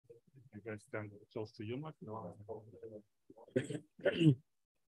I guess stand close to you, Mike. No.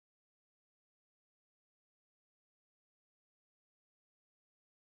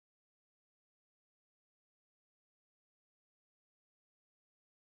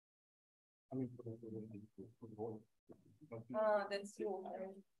 That's true.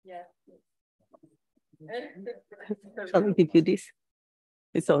 Yeah. Shall we give you this?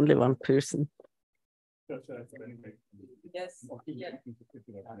 It's only one person. Yes. Yeah.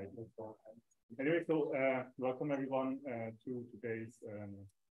 Anyway, so welcome everyone to today's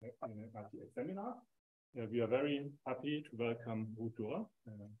seminar. We are very happy to welcome Durrer,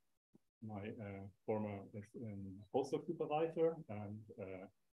 my former postdoc supervisor and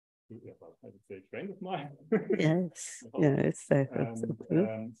well, I would say friend of mine. Yes, yes.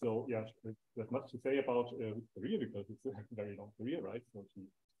 So yeah, there's much to say about her career because it's a very long career, right? So she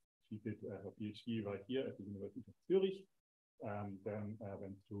did her PhD right here at the University of Zurich, and then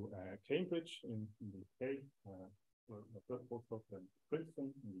went to Cambridge in the UK, for her first postdoc, then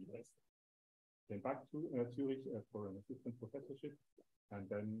Princeton in the US. Came back to Zurich for an assistant professorship, and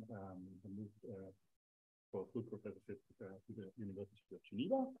then moved for a full professorship to the University of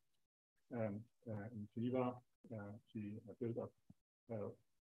Geneva. In Geneva, she built up a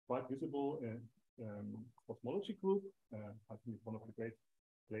quite visible cosmology group. I think it's one of the great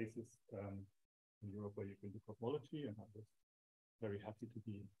places in Europe where you can do cosmology, and I was very happy to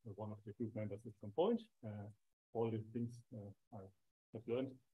be one of the group members at some point. All the things I have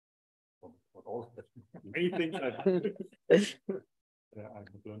learned, not all, but many things I have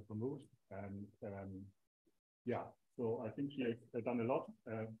learned from Ruth. And yeah, so I think she has done a lot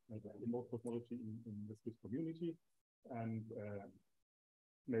in more cosmology in the Swiss community. And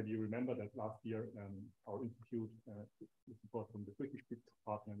maybe you remember that last year our institute, with support from the British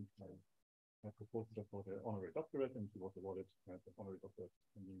department, proposed her for the honorary doctorate, and she was awarded the honorary doctorate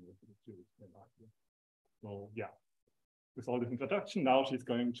from the University of Zurich last year. So yeah, with all this introduction, now she's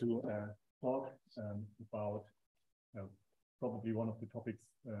going to talk about probably one of the topics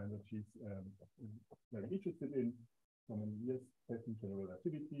that she's very interested in for many years, testing general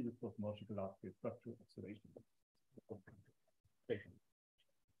relativity with cosmological large-scale structure observation.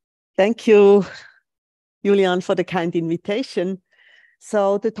 Thank you, Julian, for the kind invitation.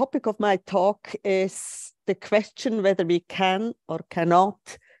 So the topic of my talk is the question whether we can or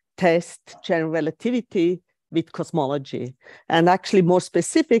cannot test general relativity with cosmology, and actually more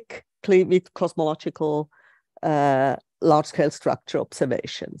specifically with cosmological large-scale structure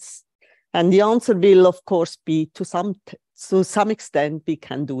observations. And the answer will, of course, be to some extent we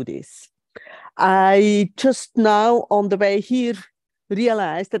can do this. I just now on the way here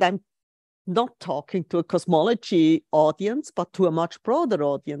realized that I'm not talking to a cosmology audience, but to a much broader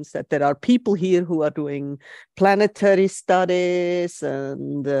audience, that there are people here who are doing planetary studies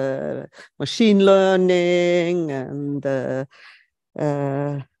and machine learning and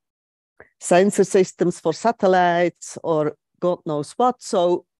sensor systems for satellites or God knows what.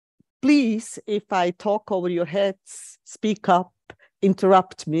 So please, if I talk over your heads, speak up,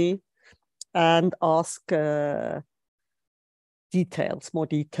 interrupt me, and ask more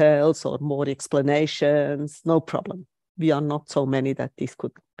details or more explanations, no problem. We are not so many that this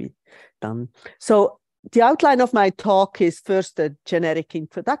could be done. So the outline of my talk is first a generic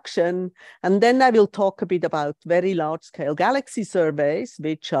introduction, and then I will talk a bit about very large-scale galaxy surveys,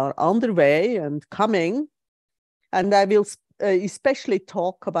 which are underway and coming. And I will especially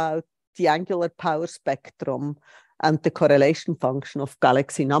talk about the angular power spectrum and the correlation function of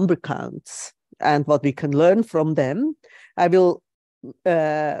galaxy number counts and what we can learn from them. I will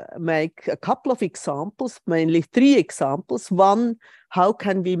make a couple of examples, mainly 3 examples. One, how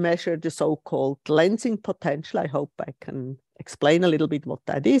can we measure the so-called lensing potential? I hope I can explain a little bit what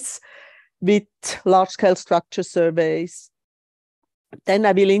that is with large-scale structure surveys. Then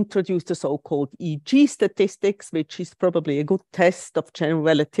I will introduce the so-called EG statistics, which is probably a good test of general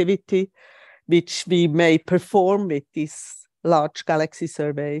relativity, which we may perform with these large galaxy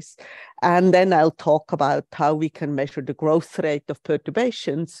surveys. And then I'll talk about how we can measure the growth rate of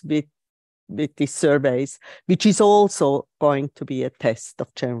perturbations with these surveys, which is also going to be a test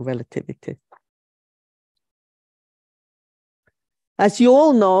of general relativity. As you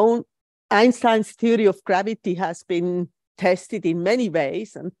all know, Einstein's theory of gravity has been tested in many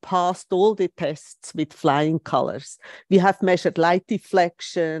ways and passed all the tests with flying colors. We have measured light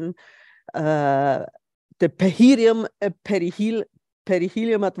deflection, the perihelion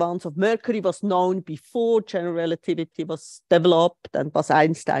advance of Mercury was known before general relativity was developed and was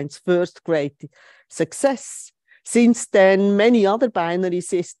Einstein's first great success. Since then, many other binary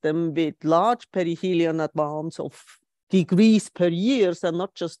systems with large perihelion advance of degrees per year, and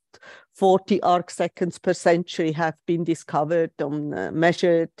not just 40 arc seconds per century have been discovered and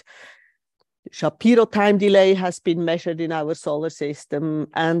measured. Shapiro time delay has been measured in our solar system,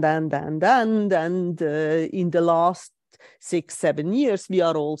 and in the last 6-7 years, we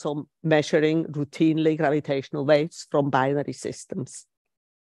are also measuring routinely gravitational waves from binary systems.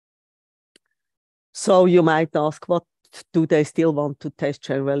 So you might ask, what do they still want to test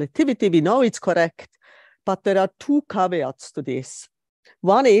general relativity? We know it's correct, but there are two caveats to this.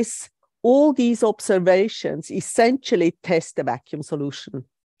 One is all these observations essentially test the vacuum solution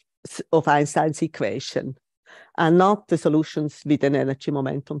of Einstein's equation and not the solutions with an energy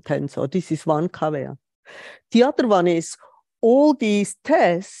momentum tensor. This is one caveat. The other one is all these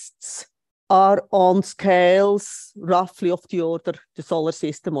tests are on scales roughly of the order the solar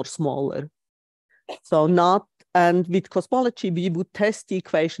system or smaller. So not, and with cosmology, we would test the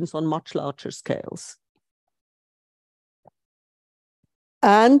equations on much larger scales.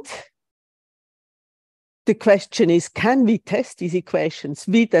 And the question is, can we test these equations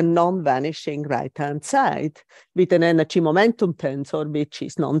with a non-vanishing right-hand side, with an energy momentum tensor, which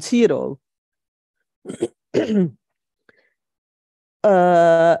is non-zero? In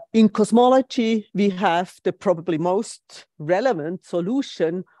cosmology, we have the probably most relevant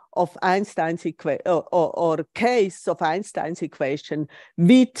solution of Einstein's equation, or case of Einstein's equation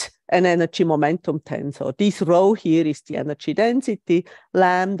with an energy momentum tensor. This rho here is the energy density,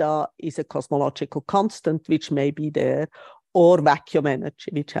 lambda is a cosmological constant which may be there, or vacuum energy,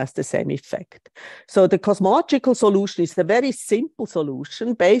 which has the same effect. So the cosmological solution is a very simple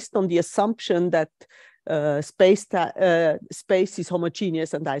solution based on the assumption that space is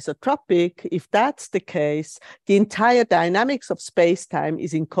homogeneous and isotropic. If that's the case, the entire dynamics of space-time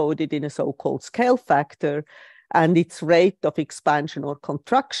is encoded in a so-called scale factor, and its rate of expansion or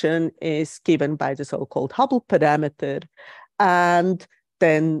contraction is given by the so-called Hubble parameter. And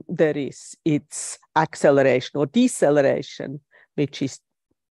then there is its acceleration or deceleration, which is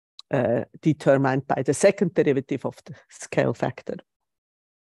determined by the second derivative of the scale factor.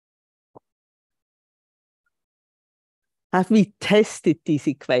 Have we tested these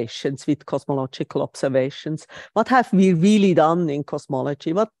equations with cosmological observations? What have we really done in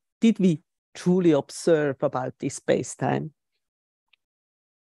cosmology? What did we truly observe about this space-time?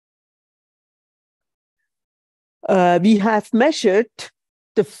 We have measured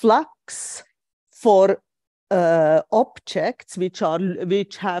the flux for objects which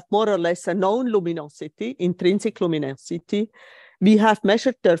have more or less a known luminosity, intrinsic luminosity. We have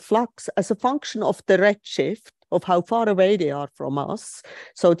measured their flux as a function of the redshift, of how far away they are from us.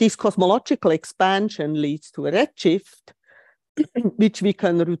 So this cosmological expansion leads to a redshift, which we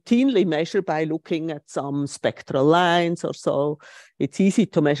can routinely measure by looking at some spectral lines or so. It's easy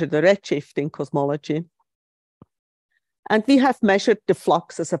to measure the redshift in cosmology. And we have measured the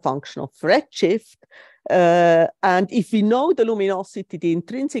flux as a function of redshift. And if we know the luminosity, the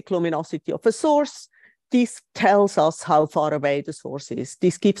intrinsic luminosity of a source, this tells us how far away the source is.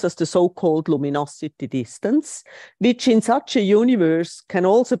 This gives us the so-called luminosity distance, which in such a universe can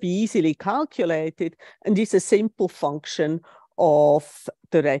also be easily calculated and is a simple function of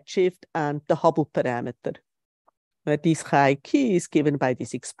the redshift and the Hubble parameter. Where this chi k is given by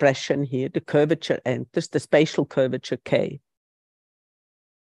this expression here, the curvature enters, the spatial curvature k.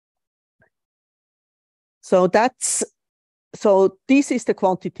 So this is the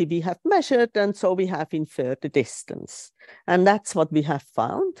quantity we have measured, and so we have inferred the distance. And that's what we have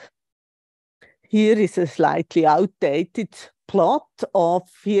found. Here is a slightly outdated plot of,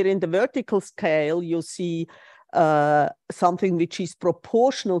 here in the vertical scale, you see something which is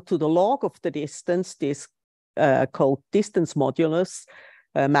proportional to the log of the distance, this called distance modulus,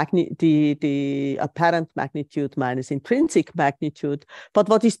 the apparent magnitude minus intrinsic magnitude. But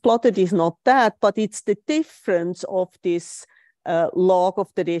what is plotted is not that, but it's the difference of this log of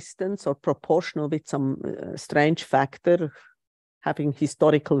the distance, or proportional with some strange factor having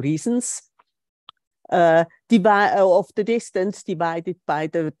historical reasons, of the distance divided by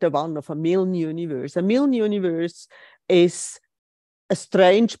the one of a Milne universe. A Milne universe is a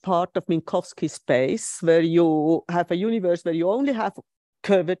strange part of Minkowski space, where you have a universe where you only have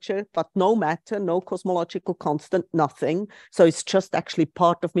curvature, but no matter, no cosmological constant, nothing. So it's just actually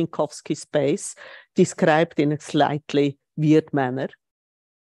part of Minkowski space, described in a slightly weird manner.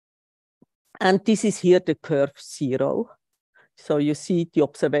 And this is here the curve 0. So you see the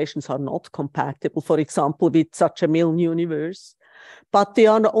observations are not compatible, for example, with such a Milne universe. But they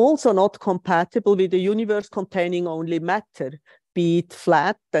are also not compatible with a universe containing only matter, be it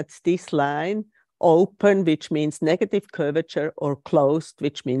flat, that's this line, open, which means negative curvature, or closed,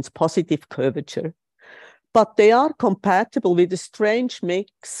 which means positive curvature. but they are compatible with a strange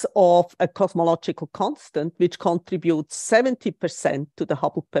mix of a cosmological constant, which contributes 70% to the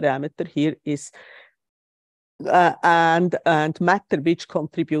Hubble parameter. Here is and matter, which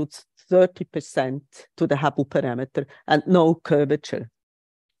contributes 30% to the Hubble parameter, and no curvature.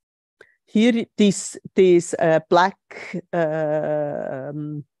 Here, these black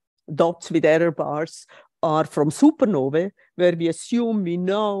dots with error bars are from supernovae, where we assume we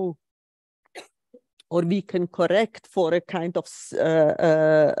know, or we can correct for a kind of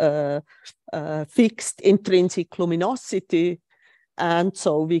fixed intrinsic luminosity, and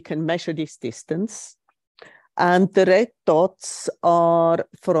so we can measure this distance. And the red dots are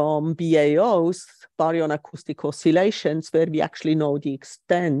from BAOs, baryon acoustic oscillations, where we actually know the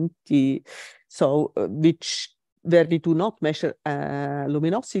extent, where we do not measure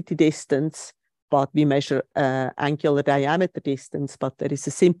luminosity distance, but we measure angular diameter distance, but there is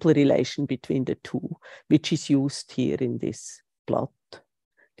a simple relation between the two, which is used here in this plot.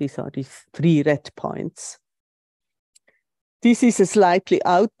 These are the 3 red points. This is a slightly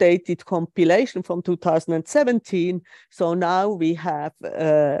outdated compilation from 2017. So now we have,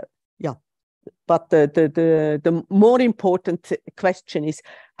 but the more important question is,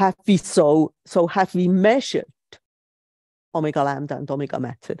 have we measured omega lambda and omega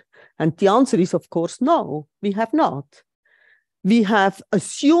matter? And the answer is, of course, no, we have not. We have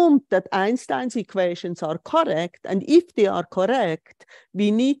assumed that Einstein's equations are correct, and if they are correct, we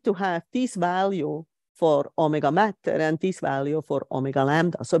need to have this value for omega matter and this value for omega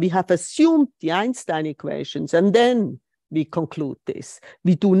lambda. So we have assumed the Einstein equations, and then we conclude this.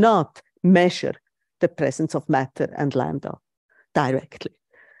 We do not measure the presence of matter and lambda directly.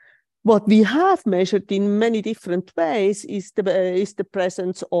 What we have measured in many different ways is the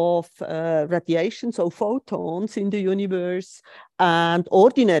presence of radiation, so photons in the universe, and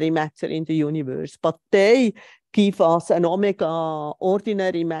ordinary matter in the universe, but they give us an omega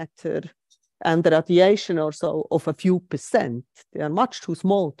ordinary matter and the radiation or so of a few percent. They are much too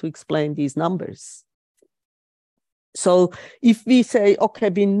small to explain these numbers. So if we say,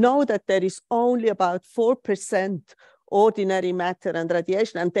 okay, we know that there is only about 4% ordinary matter and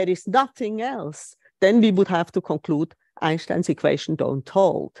radiation, and there is nothing else, then we would have to conclude Einstein's equation don't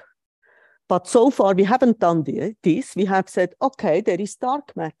hold. But so far, we haven't done this. We have said, okay, there is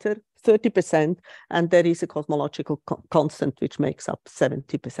dark matter, 30%, and there is a cosmological constant, which makes up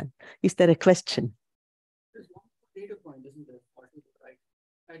 70%. Is there a question? There's one data point, isn't there? Right?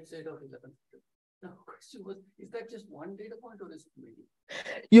 I'd say 11. The question was, is that just one data point, or is it many?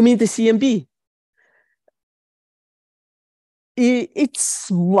 You mean the CMB? It's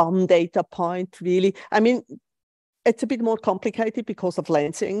one data point, really. I mean, it's a bit more complicated because of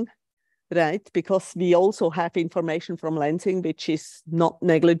lensing, right? Because we also have information from lensing, which is not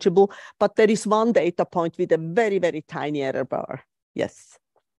negligible, but there is one data point with a very, very tiny error bar. Yes,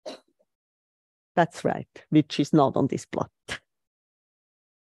 that's right, which is not on this plot.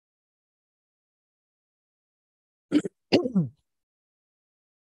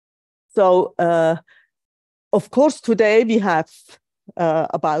 So, of course, today we have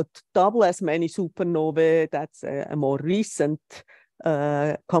about double as many supernovae. That's a more recent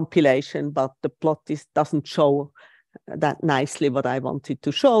compilation, but the plot doesn't show that nicely what I wanted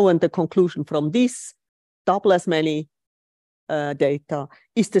to show. And the conclusion from this double as many data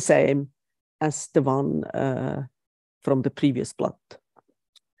is the same as the one from the previous plot.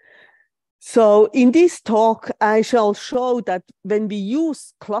 So in this talk, I shall show that when we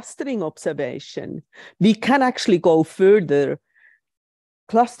use clustering observation, we can actually go further.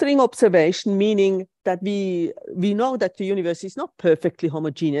 Clustering observation, meaning that we know that the universe is not perfectly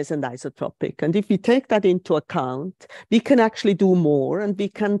homogeneous and isotropic. And if we take that into account, we can actually do more, and we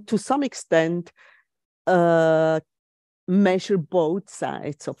can, to some extent, measure both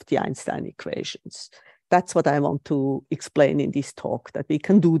sides of the Einstein equations. That's what I want to explain in this talk, that we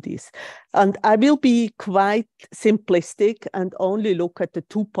can do this. And I will be quite simplistic and only look at the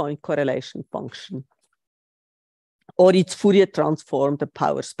 2-point correlation function, or its Fourier transform, the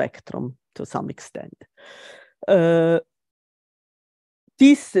power spectrum, to some extent. This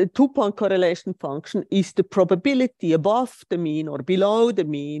 2-point correlation function is the probability above the mean or below the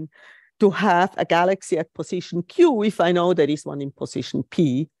mean to have a galaxy at position Q if I know there is one in position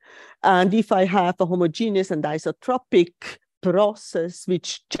P. And if I have a homogeneous and isotropic process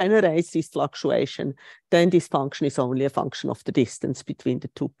which generates this fluctuation, then this function is only a function of the distance between the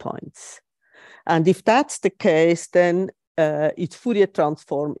 2 points. And if that's the case, then its Fourier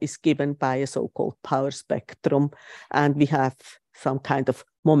transform is given by a so-called power spectrum, and we have some kind of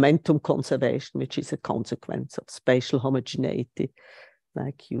momentum conservation, which is a consequence of spatial homogeneity,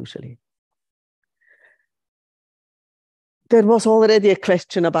 like usually. There was already a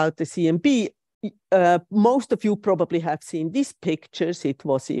question about the CMB. Most of you probably have seen these pictures. It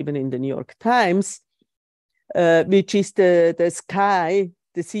was even in the New York Times, which is the sky,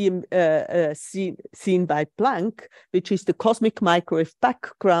 the seen by Planck, which is the cosmic microwave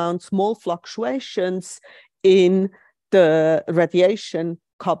background, small fluctuations in the radiation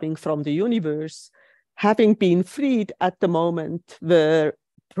coming from the universe, having been freed at the moment where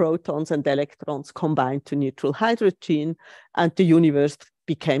protons and electrons combined to neutral hydrogen, and the universe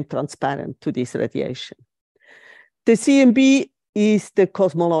became transparent to this radiation. The CMB is the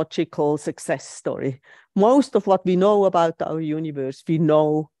cosmological success story. Most of what we know about our universe, we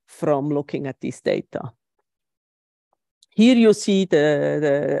know from looking at this data. Here you see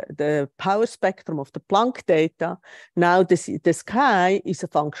the power spectrum of the Planck data. Now the sky is a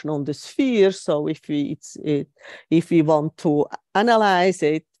function on the sphere. So if we want to analyze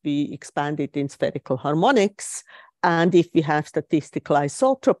it, we expand it in spherical harmonics. And if we have statistical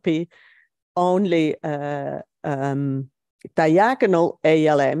isotropy, only diagonal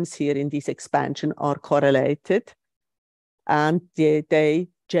ALMs here in this expansion are correlated, and they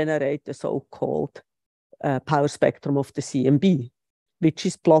generate the so-called power spectrum of the CMB, which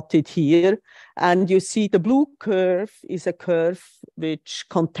is plotted here. And you see the blue curve is a curve which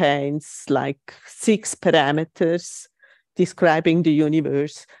contains like 6 parameters describing the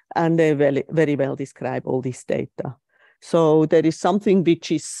universe, and they very well describe all this data. So there is something which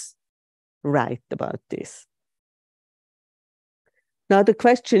is right about this. Now the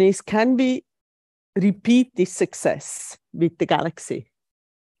question is, can we repeat this success with the galaxy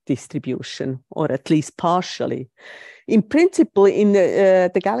distribution, or at least partially? In principle, in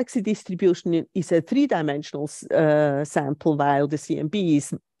the galaxy distribution is a 3-dimensional sample, while the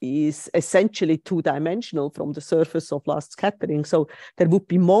CMB is essentially 2-dimensional from the surface of last scattering. So there would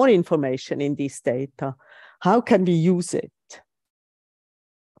be more information in this data. How can we use it?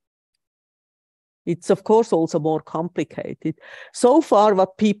 It's, of course, also more complicated. So far,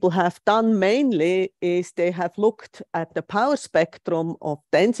 what people have done mainly is they have looked at the power spectrum of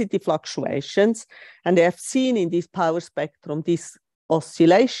density fluctuations, and they have seen in this power spectrum these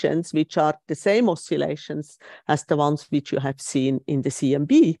oscillations, which are the same oscillations as the ones which you have seen in the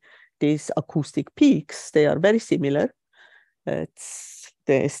CMB, these acoustic peaks. They are very similar.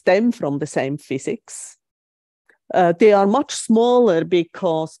 They stem from the same physics. They are much smaller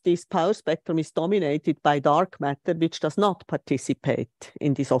because this power spectrum is dominated by dark matter, which does not participate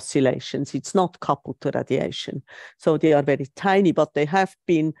in these oscillations. It's not coupled to radiation. So they are very tiny, but they have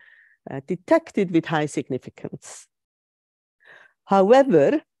been detected with high significance.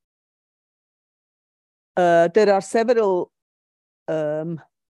 However, there are several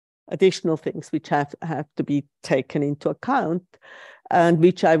additional things which have to be taken into account, and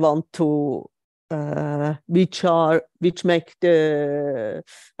which I want to which make the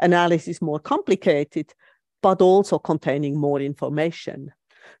analysis more complicated, but also containing more information.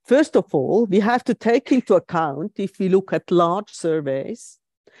 First of all, we have to take into account, if we look at large surveys,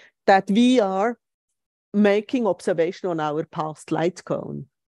 that we are making observation on our past light cone.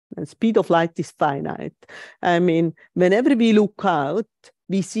 And speed of light is finite. I mean, whenever we look out,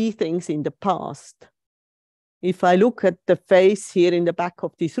 we see things in the past. If I look at the face here in the back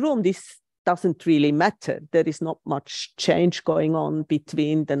of this room, this doesn't really matter. There is not much change going on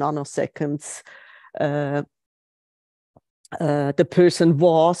between the nanoseconds the person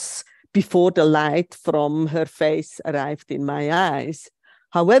was before the light from her face arrived in my eyes.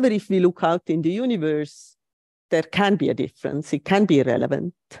 However, if we look out in the universe, there can be a difference. It can be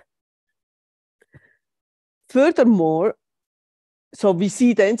relevant. Furthermore, so we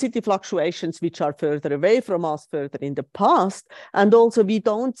see density fluctuations which are further away from us, further in the past, and also we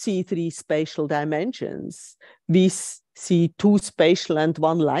don't see 3 spatial dimensions. We see 2 spatial and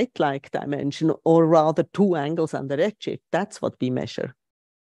 1 light-like dimension, or rather 2 angles and a redshift. That's what we measure.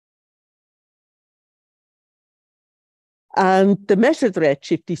 And the measured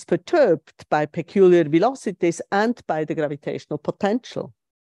redshift is perturbed by peculiar velocities and by the gravitational potential.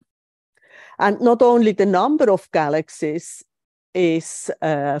 And not only the number of galaxies is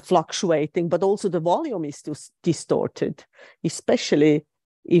fluctuating, but also the volume is distorted, especially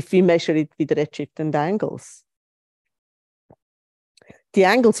if we measure it with redshift and angles. The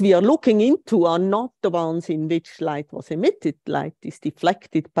angles we are looking into are not the ones in which light was emitted. Light is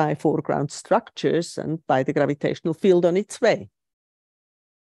deflected by foreground structures and by the gravitational field on its way.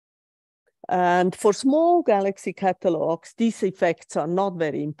 And for small galaxy catalogs, these effects are not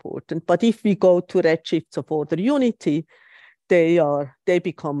very important. But if we go to redshifts of order unity, they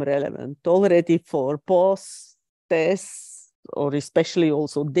become relevant. Already for BOSS, TESS, or especially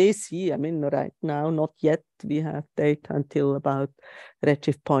also DC. I mean, right now, not yet. We have data until about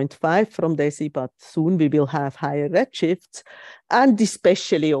redshift 0.5 from DC, but soon we will have higher redshifts, and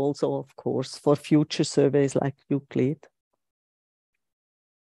especially also, of course, for future surveys like Euclid.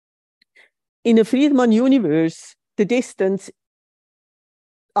 In a Friedmann universe, the distance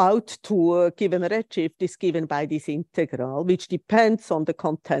out to a given redshift is given by this integral, which depends on the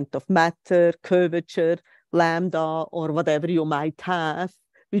content of matter, curvature, lambda, or whatever you might have,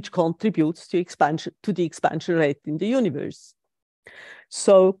 which contributes to the expansion rate in the universe.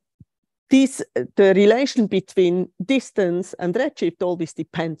 So the relation between distance and redshift always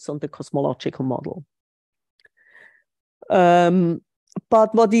depends on the cosmological model.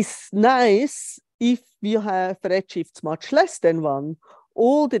 But what is nice, if you have redshifts much less than 1,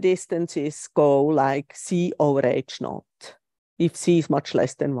 all the distances go like c over h naught, if c is much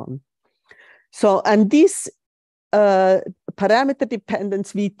less than 1. So, and this parameter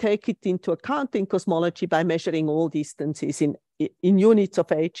dependence, we take it into account in cosmology by measuring all distances in units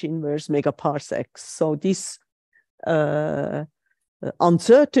of h inverse megaparsecs. So this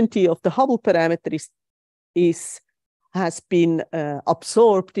uncertainty of the Hubble parameter has been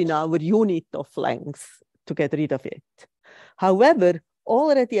absorbed in our unit of length to get rid of it. However,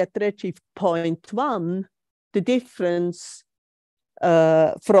 already at redshift 0.1, the difference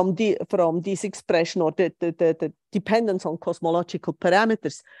from this expression, or the dependence on cosmological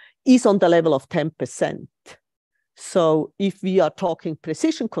parameters, is on the level of 10%. So if we are talking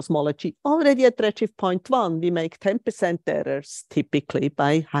precision cosmology, already at redshift 0.1, we make 10% errors typically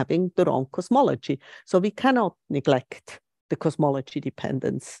by having the wrong cosmology. So we cannot neglect the cosmology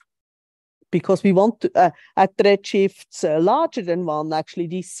dependence, because we want to, at redshifts larger than 1, actually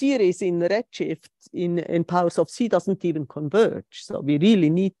this series in redshift in powers of c doesn't even converge. So we really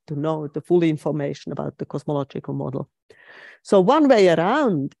need to know the full information about the cosmological model. So one way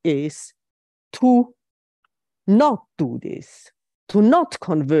around is to not do this, to not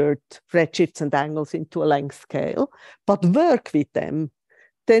convert redshifts and angles into a length scale, but work with them.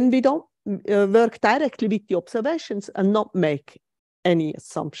 Then we don't work directly with the observations and not make any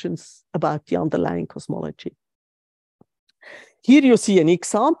assumptions about the underlying cosmology. Here you see an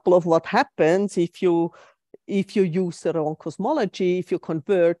example of what happens if you use the wrong cosmology, if you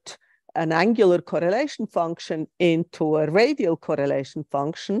convert an angular correlation function into a radial correlation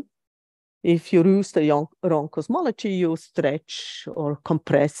function. If you use the wrong cosmology, you stretch or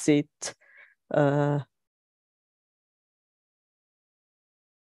compress it. And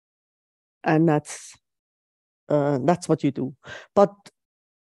that's what you do. But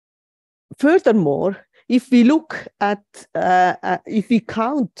furthermore, if we look at, if we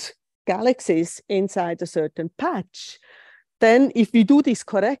count galaxies inside a certain patch, then if we do this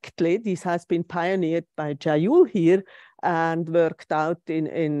correctly, this has been pioneered by Jayoul here and worked out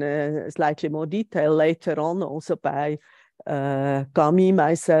in slightly more detail later on also by Gami,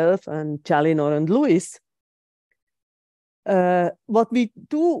 myself, and Chalinor and Lewis. What we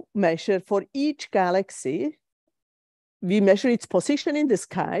do measure for each galaxy, we measure its position in the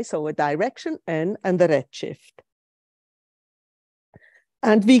sky, so a direction n and the redshift.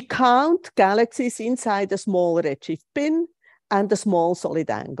 And we count galaxies inside a small redshift bin and a small solid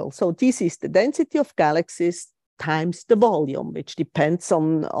angle. So this is the density of galaxies times the volume, which depends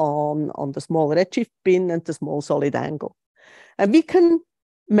on the small redshift bin and the small solid angle. And we can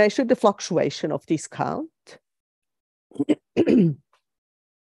measure the fluctuation of this count. And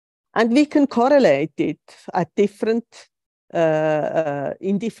we can correlate it at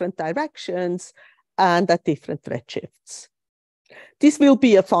in different directions and at different redshifts. This will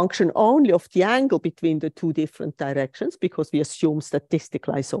be a function only of the angle between the two different directions, because we assume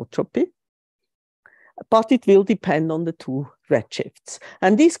statistical isotropy. But it will depend on the two redshifts.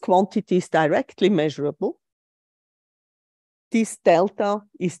 And this quantity is directly measurable. This delta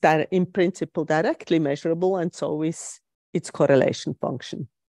is in principle directly measurable, and so is its correlation function.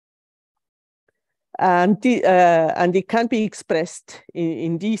 And it can be expressed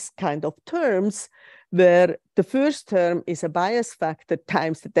in these kind of terms, where the first term is a bias factor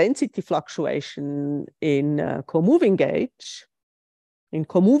times the density fluctuation in co-moving gauge, in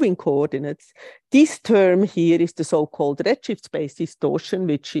co-moving coordinates. This term here is the so-called redshift space distortion,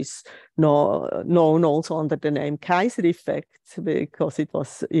 which is known also under the name Kaiser effect, because it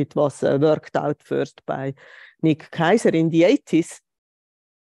was worked out first by Nick Kaiser in the 80s.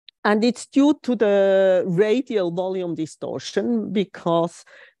 And it's due to the radial volume distortion, because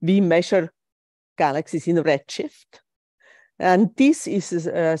we measure galaxies in redshift. And this is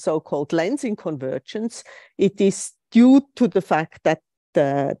a so-called lensing convergence. It is due to the fact that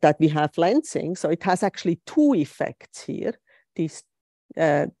we have lensing. So it has actually two effects here. this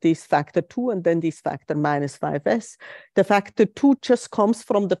factor 2 and then this factor minus 5s. The factor 2 just comes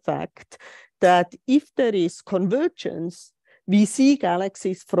from the fact that if there is convergence, we see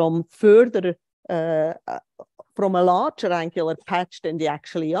galaxies from further, from a larger angular patch than they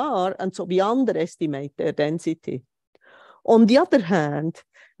actually are, and so we underestimate their density. On the other hand,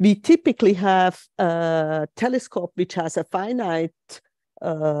 we typically have a telescope which has a finite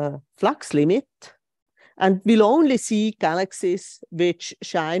flux limit, and we'll only see galaxies which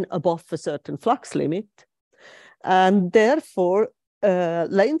shine above a certain flux limit. And therefore,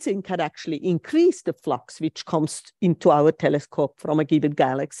 lensing can actually increase the flux which comes into our telescope from a given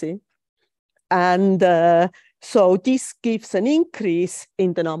galaxy. And so this gives an increase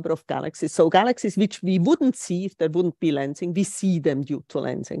in the number of galaxies. So galaxies which we wouldn't see if there wouldn't be lensing, we see them due to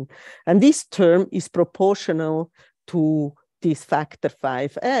lensing. And this term is proportional to this factor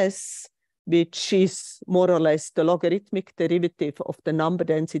 5s, which is more or less the logarithmic derivative of the number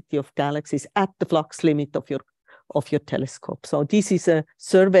density of galaxies at the flux limit of your telescope. So this is a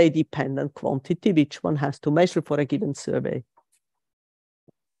survey-dependent quantity which one has to measure for a given survey.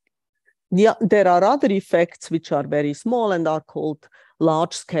 Yeah, there are other effects which are very small and are called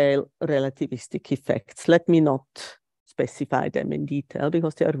large-scale relativistic effects. Let me not specify them in detail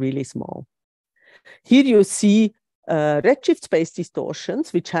because they are really small. Here you see redshift space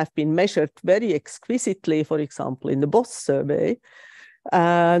distortions, which have been measured very exquisitely, for example, in the BOSS survey.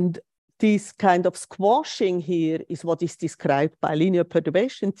 And this kind of squashing here is what is described by linear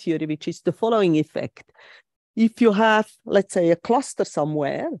perturbation theory, which is the following effect. If you have, let's say, a cluster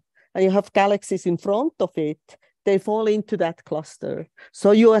somewhere, and you have galaxies in front of it, they fall into that cluster.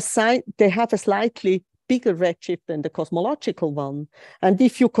 So you assign, they have a slightly bigger redshift than the cosmological one. And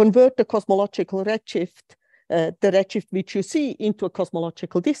if you convert the cosmological redshift, the redshift which you see, into a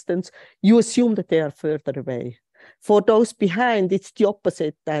cosmological distance, you assume that they are further away. For those behind, it's the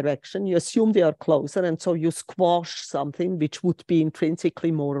opposite direction. You assume they are closer, and so you squash something which would be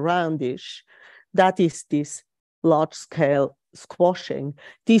intrinsically more roundish. That is this large-scale squashing.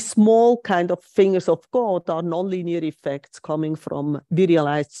 These small kind of fingers of God are nonlinear effects coming from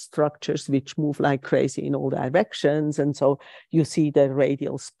virialized structures which move like crazy in all directions, and so you see the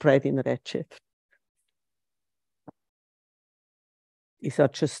radial spread in redshift. These are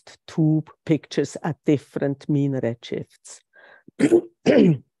just two pictures at different mean redshifts.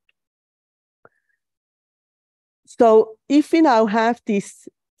 So if we now have this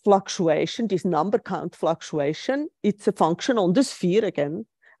fluctuation, this number count fluctuation, it's a function on the sphere again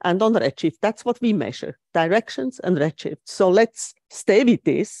and on redshift. That's what we measure, directions and redshift. So let's stay with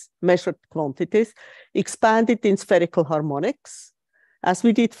this, measured quantities, expand it in spherical harmonics, as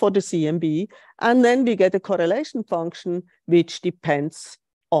we did for the CMB, and then we get a correlation function which depends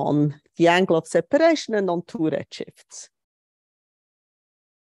on the angle of separation and on two redshifts.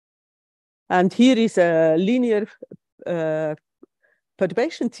 And here is a linear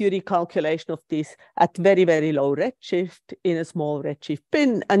perturbation theory calculation of this at very, very low redshift in a small redshift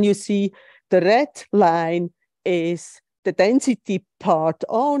bin. And you see the red line is the density part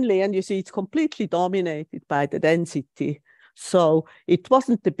only, and you see it's completely dominated by the density. So it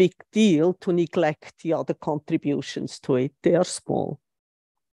wasn't a big deal to neglect the other contributions to it. They are small.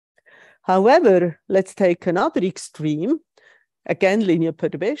 However, let's take another extreme, again, linear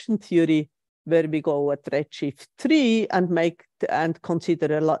perturbation theory, where we go at redshift 3 and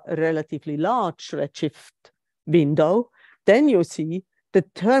consider a relatively large redshift window. Then you see the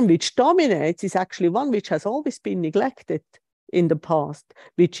term which dominates is actually one which has always been neglected in the past,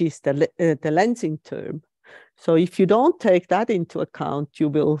 which is the lensing term. So if you don't take that into account, you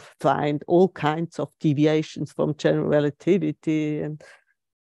will find all kinds of deviations from general relativity. And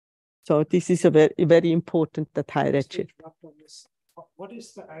so this is a very, very important at high redshift. What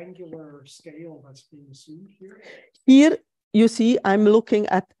is the angular scale that's being assumed here? Here you see I'm looking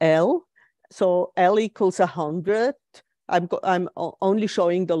at L. So L equals 100. I'm only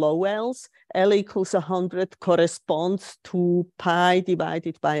showing the low L's. L equals 100 corresponds to pi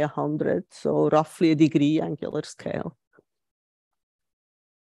divided by 100. So roughly a degree angular scale.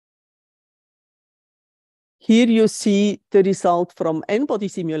 Here you see the result from n-body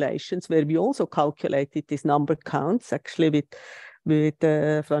simulations where we also calculated these number counts actually with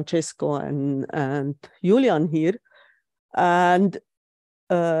Francesco and Julian here. And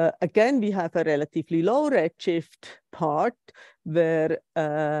again, we have a relatively low redshift part where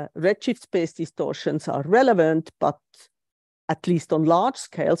redshift space distortions are relevant, but at least on large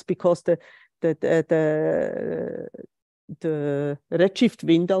scales, because the redshift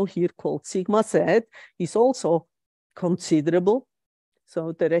window here called sigma z is also considerable.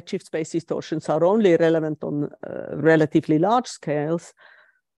 So the redshift space distortions are only relevant on relatively large scales.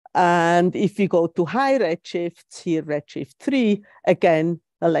 And if we go to high redshifts, here redshift 3, again,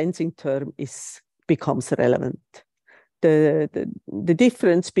 a lensing term becomes relevant. The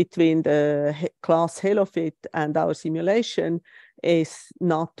difference between the class halofit and our simulation is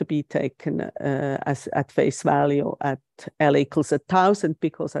not to be taken as at face value at L equals 1,000,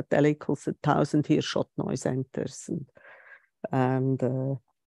 because at L equals 1,000 here shot noise enters and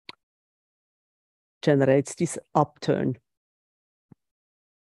generates this upturn.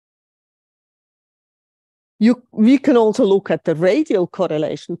 We can also look at the radial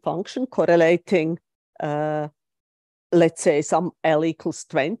correlation function correlating, let's say, some L equals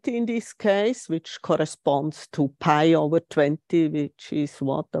 20 in this case, which corresponds to pi over 20, which is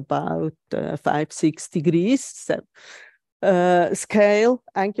what, about 5-6 degrees scale,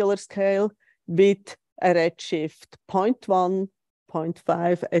 angular scale, with a redshift 0.1,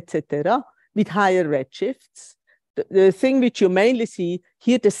 0.5, etc., with higher redshifts. The thing which you mainly see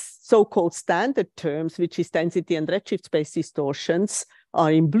here, the so-called standard terms, which is density and redshift space distortions,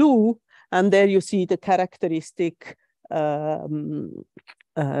 are in blue, and there you see the characteristic sign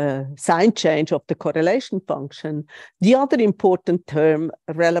change of the correlation function. The other important term,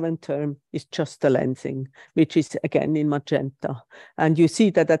 relevant term, is just the lensing, which is again in magenta. And you see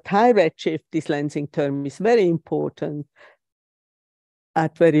that at high redshift, this lensing term is very important.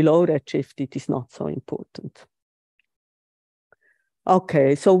 At very low redshift, it is not so important.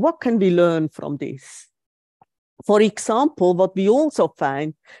 Okay, so what can we learn from this? For example, what we also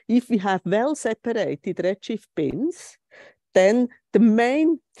find, if we have well-separated redshift bins, then the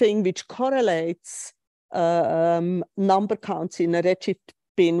main thing which correlates number counts in a redshift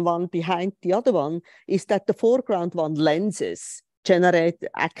bin one behind the other one is that the foreground one lenses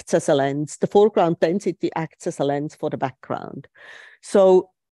acts as a lens. The foreground density acts as a lens for the background.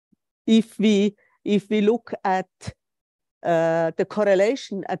 So if we look at the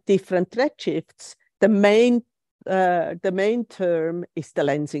correlation at different redshifts, the main term is the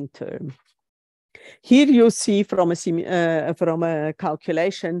lensing term. Here you see from a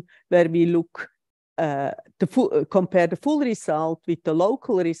calculation where we look compare the full result with the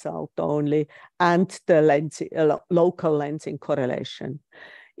local result only and the local lensing correlation.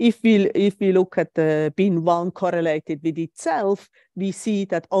 If we look at the bin 1 correlated with itself, we see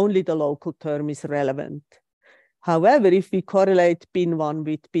that only the local term is relevant. However, if we correlate bin 1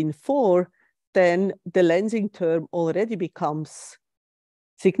 with bin 4, then the lensing term already becomes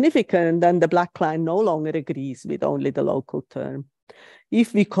significant, and the black line no longer agrees with only the local term.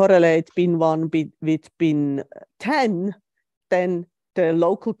 If we correlate bin 1 with bin 10, then the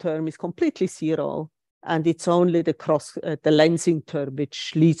local term is completely zero, and it's only the lensing term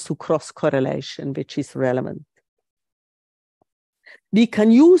which leads to cross correlation, which is relevant. We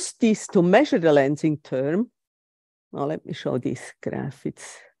can use this to measure the lensing term. Now let me show this graph. It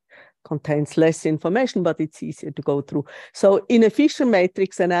contains less information, but it's easier to go through. So in a Fisher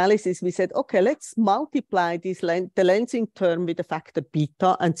matrix analysis, we said, okay, let's multiply the lensing term with the factor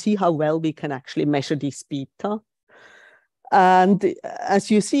beta and see how well we can actually measure this beta. And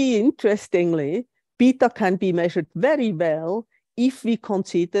as you see, interestingly, beta can be measured very well if we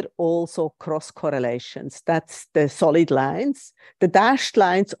consider also cross correlations. That's the solid lines. The dashed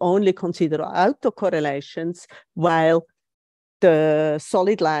lines only consider autocorrelations, while the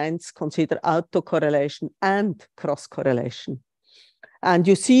solid lines consider autocorrelation and cross correlation. And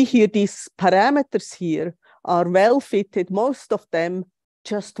you see here, these parameters here are well fitted. Most of them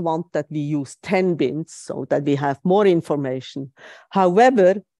just want that we use 10 bins so that we have more information.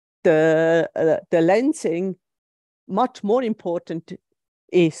 However, the lensing, much more important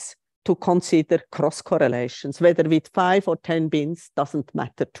is to consider cross correlations, whether with 5 or 10 bins doesn't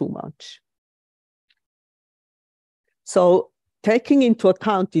matter too much. So taking into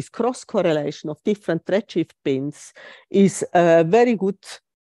account this cross correlation of different redshift bins is a very good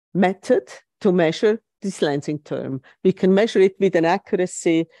method to measure this lensing term. We can measure it with an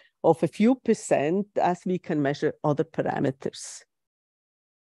accuracy of a few percent, as we can measure other parameters.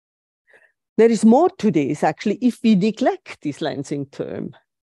 There is more to this, actually. If we neglect this lensing term,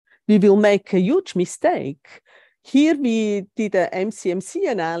 we will make a huge mistake. Here we did a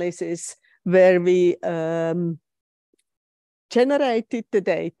MCMC analysis where we generated the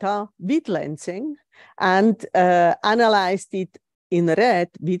data with lensing and analyzed it in red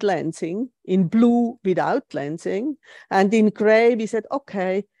with lensing, in blue without lensing, and in gray we said,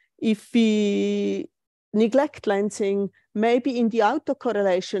 okay, if we neglect lensing, maybe in the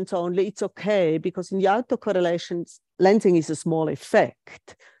autocorrelations only, it's okay, because in the autocorrelations, lensing is a small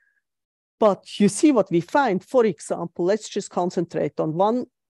effect. But you see what we find. For example, let's just concentrate on one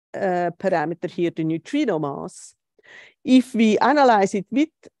parameter here, the neutrino mass. If we analyze it with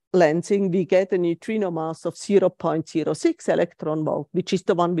lensing, we get a neutrino mass of 0.06 electron volt, which is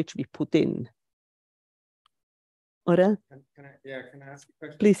the one which we put in. Aurel? Can I ask a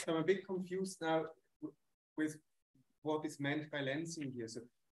question? Please. So I'm a bit confused now with what is meant by lensing here. So,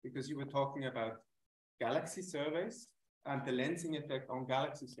 because you were talking about galaxy surveys and the lensing effect on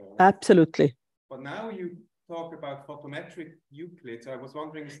galaxy surveys. Absolutely. But now you talk about photometric Euclid. So I was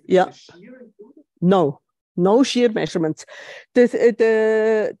wondering, is Yeah. shear included? No shear measurements.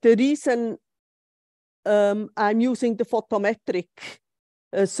 The reason I'm using the photometric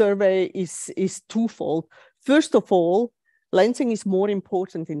survey is twofold. First of all, lensing is more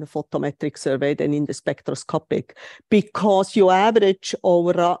important in the photometric survey than in the spectroscopic, because you average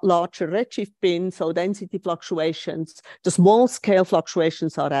over larger redshift bins, so density fluctuations, the small scale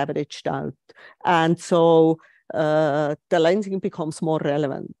fluctuations are averaged out. And so the lensing becomes more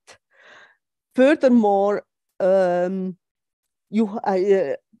relevant. Furthermore, the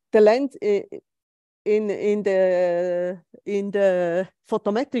lens in the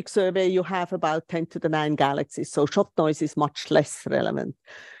photometric survey, you have about 10 to the 9 galaxies, so shot noise is much less relevant.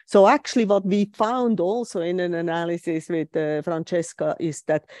 So actually what we found also in an analysis with Francesca is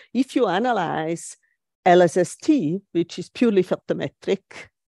that if you analyze LSST, which is purely photometric,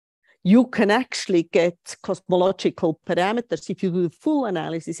 you can actually get cosmological parameters. If you do the full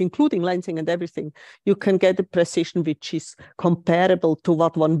analysis, including lensing and everything, you can get a precision which is comparable to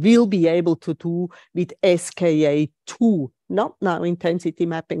what one will be able to do with SKA2, not now intensity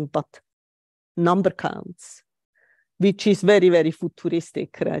mapping, but number counts, which is very, very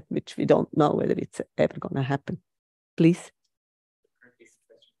futuristic, right? Which we don't know whether it's ever going to happen. Please.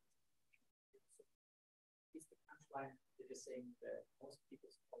 Is the punchline that you're saying that most people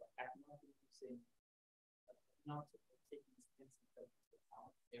have not been using not taking these things into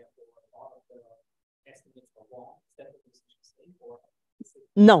account, therefore a lot of the estimates are wrong? Is that what you're saying? Or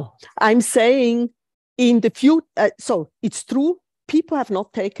no, I'm saying in the future, so it's true, people have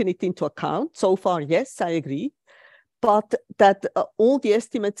not taken it into account so far. Yes, I agree. But that all the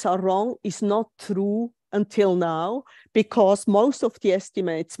estimates are wrong is not true until now, because most of the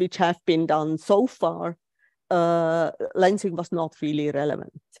estimates which have been done so far, lensing was not really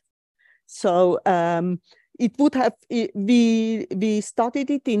relevant. So it would have, we studied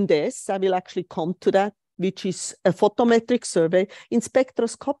it in this, I will actually come to that, which is a photometric survey. In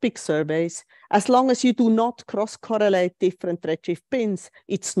spectroscopic surveys, as long as you do not cross-correlate different redshift bins,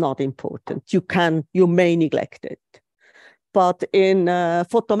 it's not important. You may neglect it. But in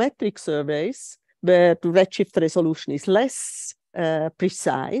photometric surveys, where the redshift resolution is less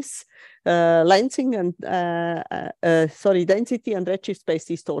precise, lensing and density and redshift space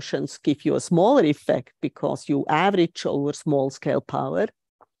distortions give you a smaller effect because you average over small scale power.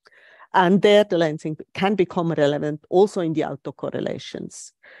 And there the lensing can become relevant also in the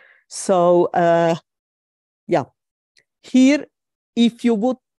autocorrelations. So yeah, here, if you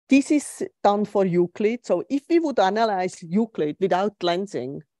would, this is done for Euclid. So if we would analyze Euclid without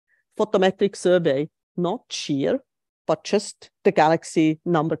lensing, photometric survey, not shear, but just the galaxy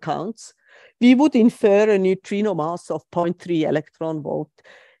number counts, we would infer a neutrino mass of 0.3 electron volt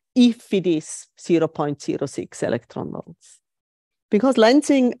if it is 0.06 electron volts. Because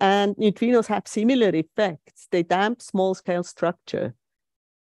lensing and neutrinos have similar effects. They damp small scale structure.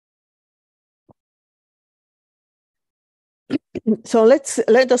 So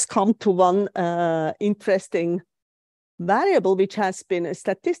let us come to one interesting variable which has been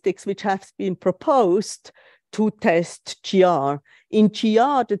statistics which has been proposed to test GR. In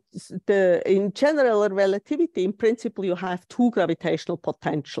GR, in general relativity, in principle, you have two gravitational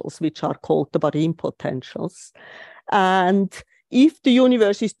potentials which are called the Baudin potentials. And if the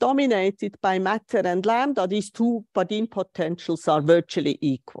universe is dominated by matter and lambda, these two Baudin potentials are virtually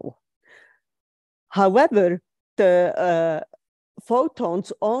equal. However, the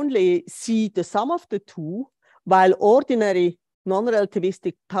photons only see the sum of the two, while ordinary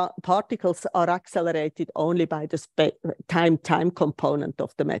non-relativistic particles are accelerated only by the time component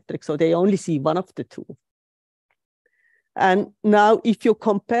of the metric. So they only see one of the two. And now if you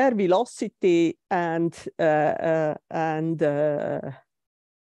compare velocity and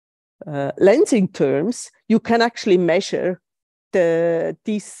lensing terms, you can actually measure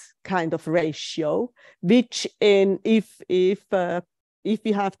this kind of ratio, which if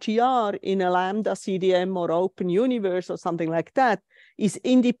we have GR in a lambda CDM or open universe or something like that, is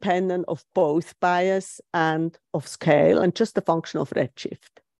independent of both bias and of scale and just a function of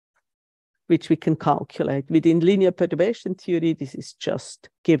redshift, which we can calculate. Within linear perturbation theory, this is just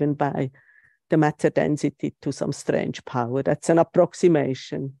given by the matter density to some strange power. That's an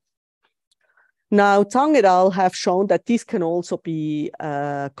approximation. Now, Zhang et al. Have shown that this can also be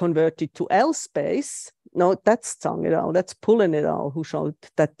converted to L space. No, that's Zhang et al. That's Pullen et al. Who showed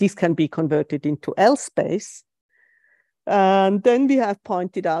that this can be converted into L space. And then we have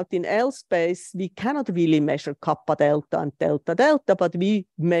pointed out in L space, we cannot really measure kappa delta and delta delta, but we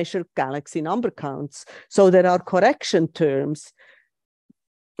measure galaxy number counts. So there are correction terms,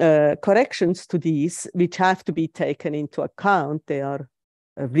 corrections to these, which have to be taken into account. They are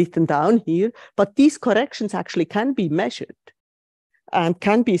written down here, but these corrections actually can be measured and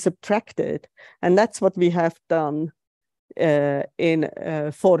can be subtracted. And that's what we have done for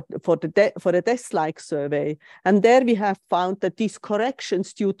a desk-like survey. And there we have found that these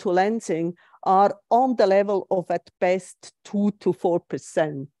corrections due to lensing are on the level of at best 2 to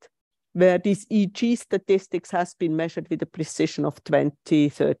 4%, where these EG statistics has been measured with a precision of 20,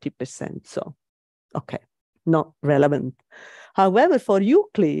 30%. So, okay, not relevant. However, for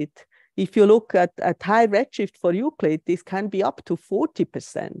Euclid, if you look at high redshift for Euclid, this can be up to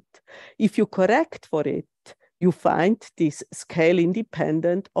 40%. If you correct for it, you find this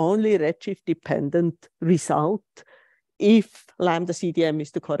scale-independent, only redshift-dependent result if lambda CDM is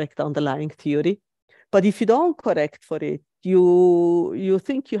the correct underlying theory. But if you don't correct for it, you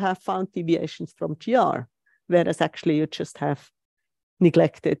think you have found deviations from GR, whereas actually you just have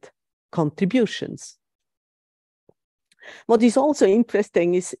neglected contributions. What is also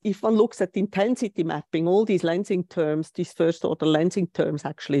interesting is if one looks at intensity mapping, all these lensing terms, these first-order lensing terms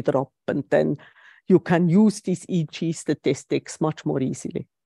actually drop, and then you can use these EG statistics much more easily.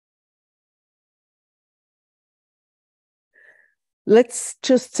 Let's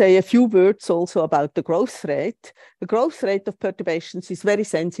just say a few words also about the growth rate. The growth rate of perturbations is very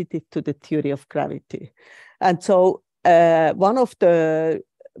sensitive to the theory of gravity. And so one of the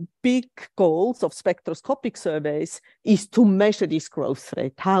big goals of spectroscopic surveys is to measure this growth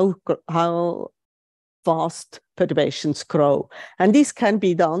rate, how fast perturbations grow. And this can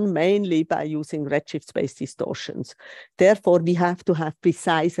be done mainly by using redshift space distortions. Therefore, we have to have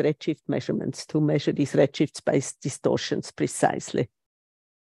precise redshift measurements to measure these redshift space distortions precisely.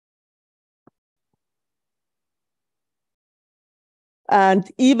 And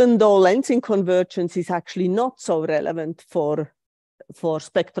even though lensing convergence is actually not so relevant for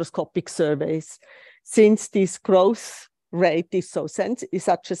spectroscopic surveys, since this growth rate is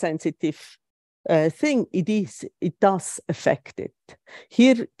such a sensitive thing, it does affect it.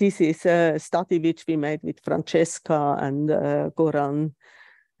 Here, this is a study which we made with Francesca and Goran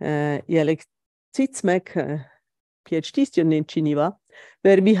Jelek-Zitsmek, PhD student in Geneva,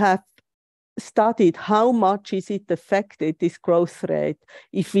 where we have studied how much is it affected, this growth rate,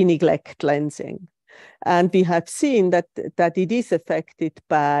 if we neglect lensing. And we have seen that it is affected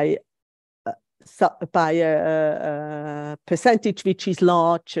by a percentage which is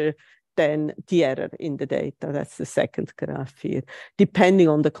larger than the error in the data. That's the second graph here. Depending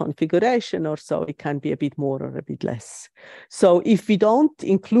on the configuration or so, it can be a bit more or a bit less. So if we don't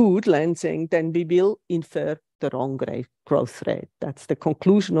include lensing, then we will infer the wrong growth rate. That's the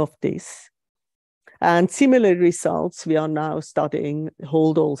conclusion of this. And similar results we are now studying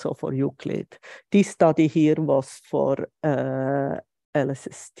hold also for Euclid. This study here was for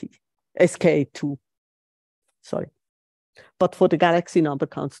SK2, sorry. But for the galaxy number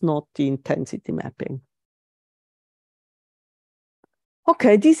counts, not the intensity mapping.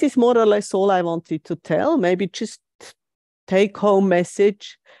 Okay, this is more or less all I wanted to tell. Maybe just take-home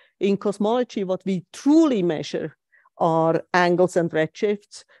message. In cosmology, what we truly measure are angles and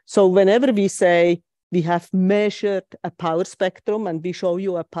redshifts. So whenever we say we have measured a power spectrum and we show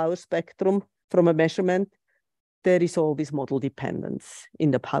you a power spectrum from a measurement, there is always model dependence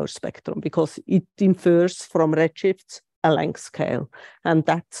in the power spectrum because it infers from redshifts a length scale, and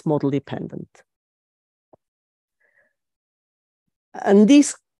that's model dependent. And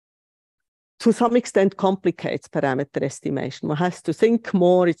this, to some extent, complicates parameter estimation. One has to think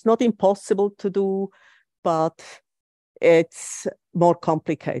more. It's not impossible to do, but it's more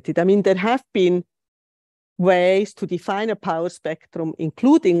complicated. I mean, there have been ways to define a power spectrum,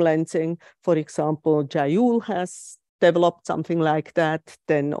 including lensing. For example, Jayoul has developed something like that.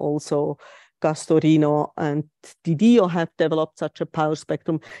 Then also Castorino and Didio have developed such a power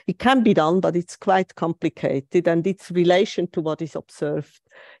spectrum. It can be done, but it's quite complicated, and its relation to what is observed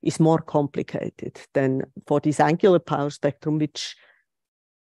is more complicated than for this angular power spectrum, which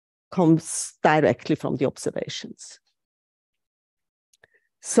comes directly from the observations.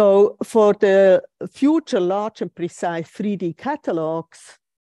 So for the future large and precise 3D catalogs,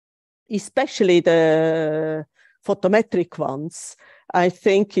 especially the photometric ones, I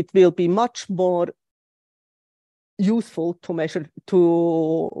think it will be much more useful to measure,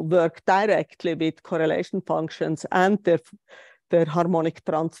 to work directly with correlation functions and their harmonic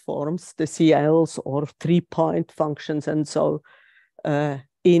transforms, the CLs or 3-point functions, and so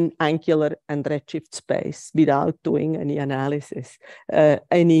in angular and redshift space without doing any analysis,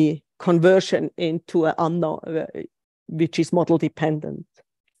 any conversion into an unknown, which is model dependent.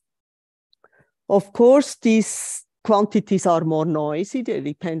 Of course, these quantities are more noisy, they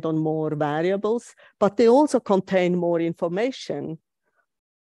depend on more variables, but they also contain more information.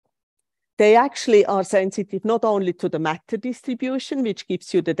 They actually are sensitive not only to the matter distribution, which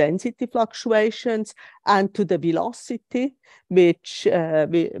gives you the density fluctuations, and to the velocity, which via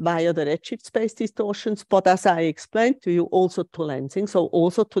the redshift space distortions, but as I explained to you, also to lensing, so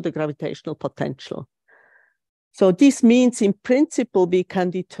also to the gravitational potential. So this means in principle, we can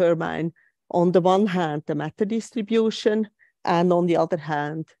determine on the one hand, the matter distribution, and on the other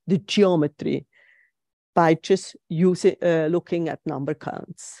hand, the geometry by just using, looking at number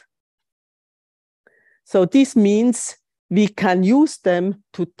counts. So this means we can use them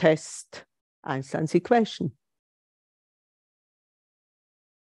to test Einstein's equation.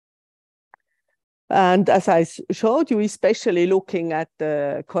 And as I showed you, especially looking at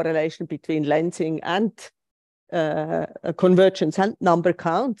the correlation between lensing and convergence and number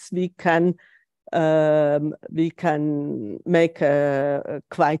counts, we can make a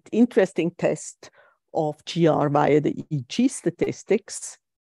quite interesting test of GR via the EG statistics,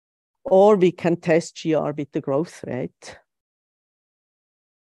 or we can test GR with the growth rate,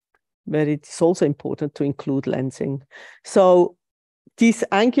 where it's also important to include lensing. So this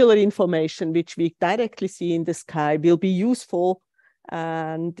angular information, which we directly see in the sky, will be useful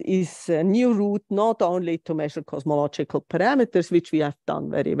and is a new route not only to measure cosmological parameters, which we have done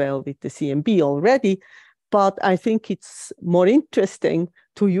very well with the CMB already, but I think it's more interesting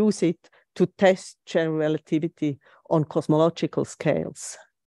to use it to test general relativity on cosmological scales.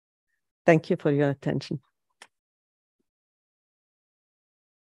 Thank you for your attention.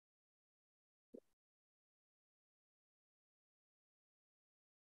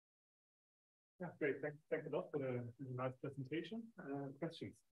 Yeah, great. Thanks a lot for the nice presentation.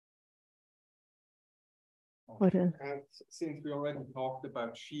 Questions? Since we already talked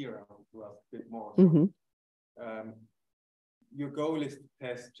about shear, I want to ask a bit more. Your goal is to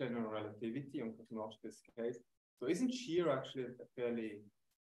test general relativity on cosmological scales. So isn't shear actually a fairly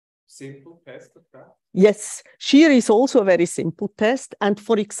simple test of that? Yes, shear is also a very simple test. And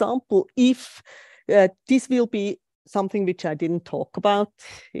for example, if this will be something which I didn't talk about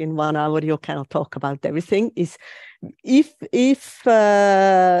in 1 hour, you cannot talk about everything, is if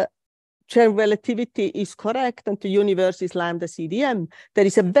general relativity is correct and the universe is lambda CDM, there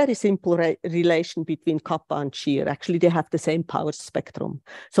is a very simple relation between kappa and shear. Actually, they have the same power spectrum.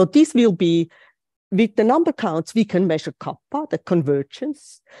 So this will be, with the number counts, we can measure kappa, the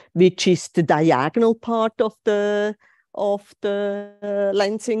convergence, which is the diagonal part of the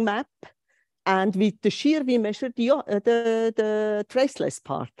lensing map. And with the shear, we measure the traceless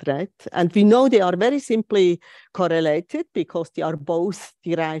part, right? And we know they are very simply correlated because they are both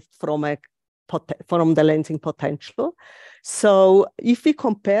derived from the lensing potential. So if we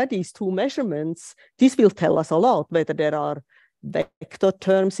compare these two measurements, this will tell us a lot, whether there are vector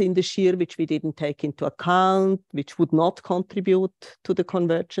terms in the shear which we didn't take into account, which would not contribute to the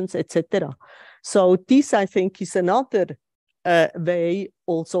convergence, etc. So this, I think, is another way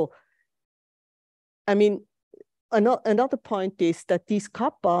also. I mean, another point is that these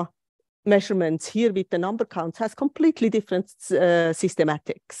kappa measurements here with the number counts has completely different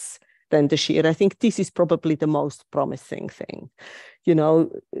systematics than the shear. I think this is probably the most promising thing. You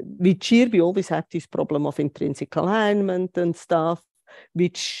know, with shear, we always have this problem of intrinsic alignment and stuff,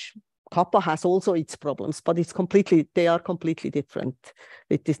 which kappa has also its problems, but they are completely different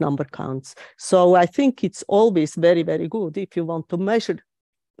with these number counts. So I think it's always very, very good if you want to measure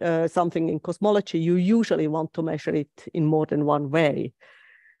something in cosmology, you usually want to measure it in more than one way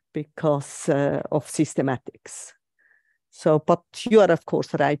because of systematics. So, but you are of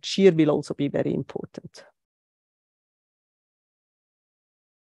course right, shear will also be very important.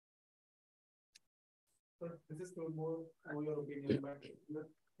 So this is more your opinion, but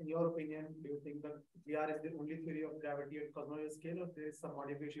in your opinion, do you think that GR is the only theory of gravity at cosmological scale, or there is some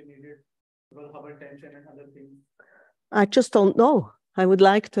modification needed because Hubble tension and other things? I just don't know. I would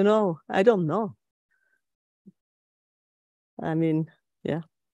like to know. I don't know. I mean, yeah.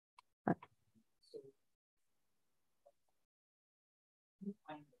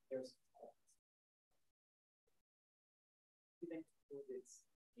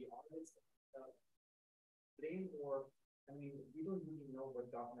 explain, or I mean, we don't really know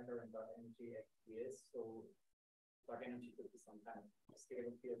what dark matter and dark energy actually is. So dark energy could be some kind of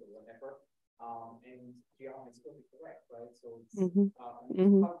scalar field or whatever. And GR is totally correct, right? So it's, how do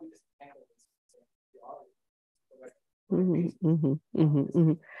we just handle this?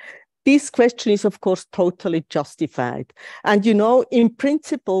 This question is, of course, totally justified. And, you know, in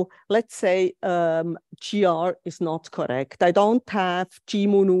principle, let's say GR is not correct. I don't have G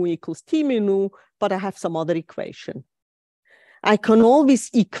mu nu equals T mu nu, but I have some other equation. I can always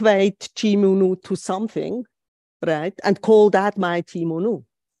equate G mu nu to something, right? And call that my T mu nu.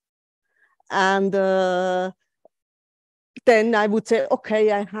 And then I would say,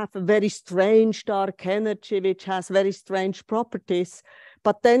 okay, I have a very strange dark energy, which has very strange properties.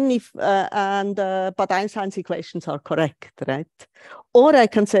 But then but Einstein's equations are correct, right? Or I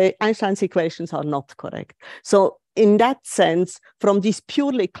can say Einstein's equations are not correct. So in that sense, from this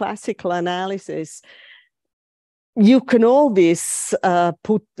purely classical analysis, you can always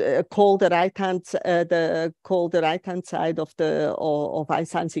call the right hand side of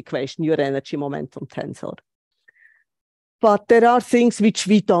Einstein's equation your energy momentum tensor. But there are things which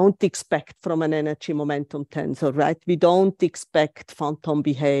we don't expect from an energy momentum tensor, right? We don't expect phantom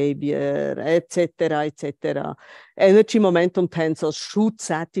behavior, etc., etc. Energy momentum tensors should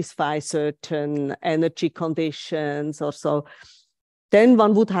satisfy certain energy conditions or so. Then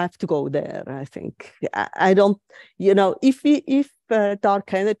one would have to go there, I think. I don't, you know, if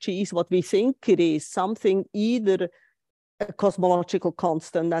dark energy is what we think it is, something either a cosmological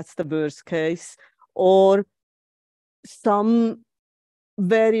constant, that's the worst case, or some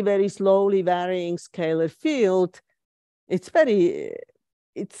very, very slowly varying scalar field, it's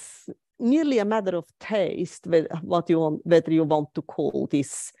nearly a matter of taste whether you want to call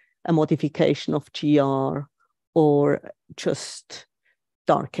this a modification of GR or just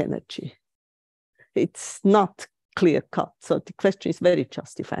dark energy. It's not clear cut, so the question is very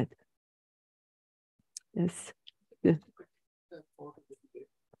justified. Yes. Yeah.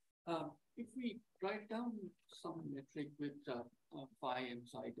 If we write down some metric with phi and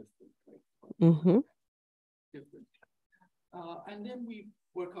psi different, right? Different, and then we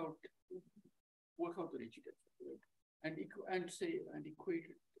work out the rigidity, right? And equate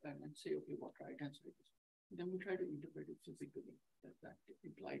it and say, okay, what right hand side is. Then we try to interpret it physically, that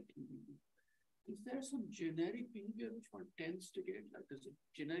implied TBD. Is there some generic behavior which one tends to get? Like, does it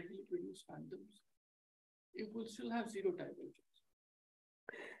generically produce phantoms? It will still have zero divergence.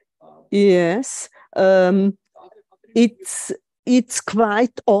 Yes, it's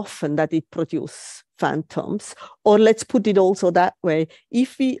quite often that it produces phantoms. Or let's put it also that way: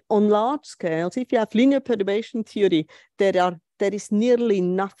 if we, on large scales, if you have linear perturbation theory, there is nearly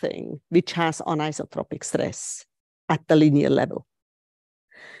nothing which has anisotropic stress at the linear level.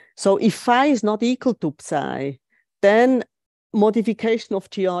 So if phi is not equal to psi, then modification of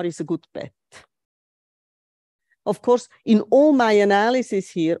GR is a good bet. Of course, in all my analysis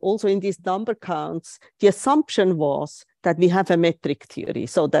here, also in these number counts, the assumption was that we have a metric theory,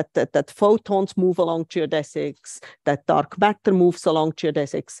 so that photons move along geodesics, that dark matter moves along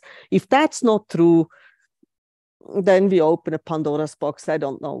geodesics. If that's not true, then we open a Pandora's box. I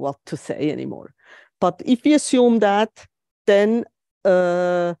don't know what to say anymore. But if we assume that, then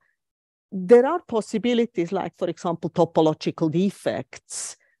there are possibilities, like, for example, topological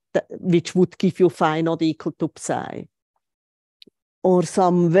defects, which would give you phi not equal to psi, or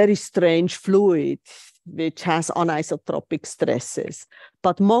some very strange fluid which has anisotropic stresses.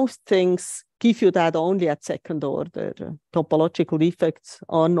 But most things give you that only at second order. Topological defects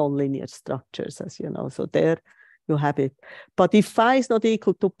are nonlinear structures, as you know, so there you have it. But if phi is not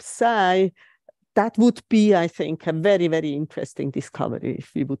equal to psi, that would be, I think, a very, very interesting discovery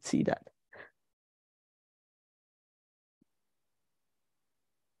if we would see that.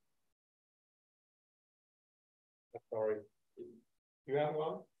 Sorry. You have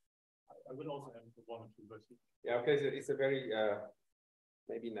one? I will also have one or two verses. Yeah, okay, so it's a very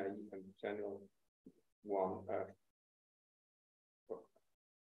maybe naive and general one.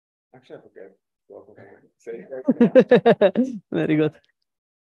 Actually, I forget what I say. Very good.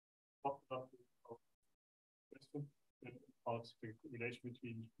 About the relation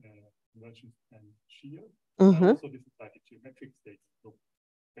between convergence and shear. Also, this is like a geometric state. So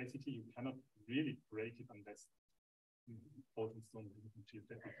basically, you cannot really break it unless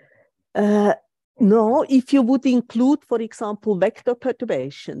no, if you would include, for example, vector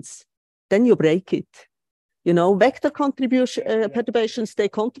perturbations, then you break it. You know, vector contribution perturbations, they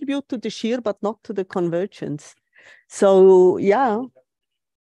contribute to the shear, but not to the convergence. So, yeah.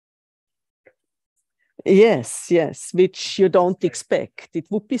 Yes, yes, which you don't expect. It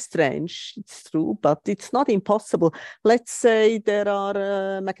would be strange, it's true, but it's not impossible. Let's say there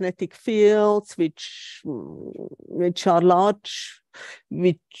are magnetic fields which are large,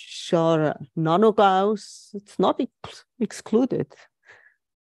 which are nanogauss. It's not excluded.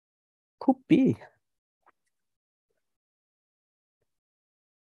 Could be.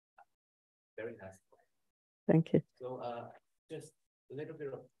 Very nice. Thank you. So just a little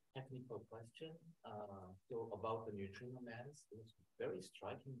bit of technical question. So about the neutrino mass, it's very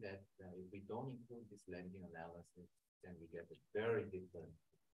striking that if we don't include this lensing analysis, then we get a very different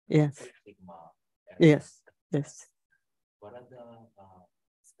sigma. Yes, yes. What are the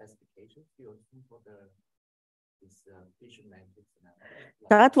specifications you assume for this Fisher matrix analysis?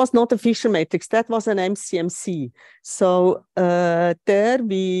 That was not a Fisher matrix, that was an MCMC. So there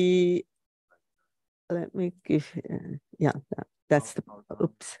we, let me give, that's the,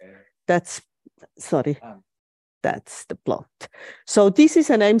 oops, that's, sorry, that's the plot. So this is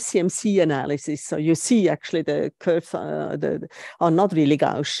an MCMC analysis. So you see actually the curves are not really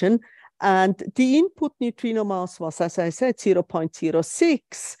Gaussian. And the input neutrino mass was, as I said,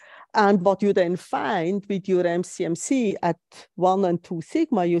 0.06. And what you then find with your MCMC at 1 and 2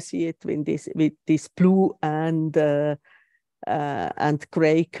 sigma, you see it with this blue and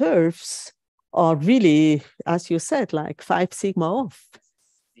gray curves are really, as you said, like 5 sigma off.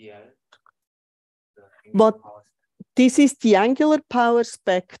 Yeah. But this is the angular power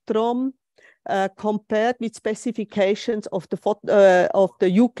spectrum compared with specifications of the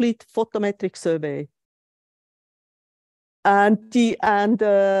Euclid photometric survey. And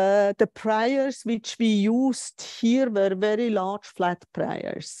the priors which we used here were very large flat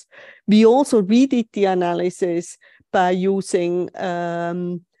priors. We also redid the analysis by using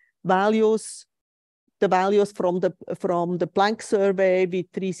the values from the Planck survey with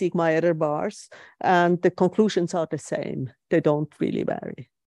 3 sigma error bars, and the conclusions are the same. They don't really vary.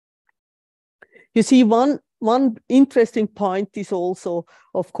 You see, one interesting point is also,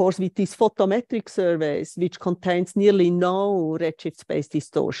 of course, with these photometric surveys, which contains nearly no redshift space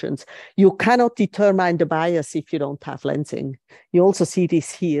distortions, you cannot determine the bias if you don't have lensing. You also see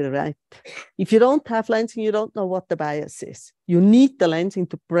this here, right? If you don't have lensing, you don't know what the bias is. You need the lensing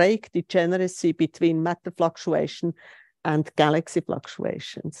to break degeneracy between matter fluctuation and galaxy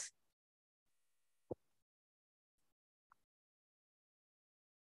fluctuations.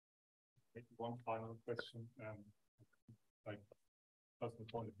 One final question, like personal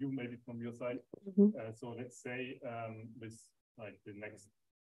point of view, maybe from your side. So let's say with like the next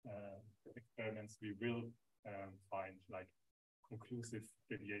experiments, we will find like conclusive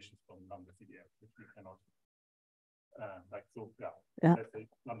deviations from lambda CDF, which we cannot let's say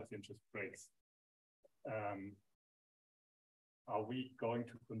lambda CDF just breaks. Are we going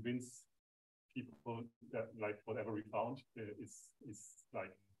to convince people that like whatever we found is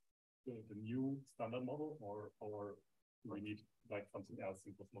like the new standard model, or do we need like something else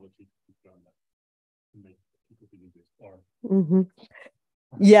in cosmology to confirm that, to make people believe it? Or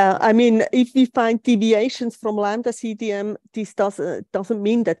yeah, I mean, if we find deviations from lambda CDM, this doesn't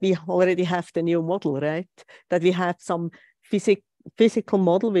mean that we already have the new model, right? That we have some physical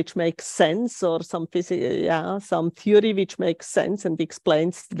model which makes sense, or some theory which makes sense and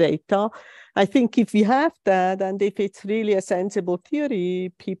explains the data. I think if we have that, and if it's really a sensible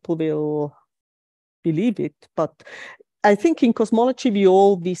theory, people will believe it. But I think in cosmology, we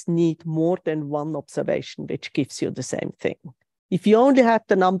always need more than one observation which gives you the same thing. If you only have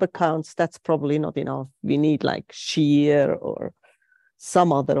the number counts, that's probably not enough. We need like shear or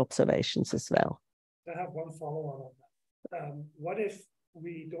some other observations as well. I have one follow-on on that. What if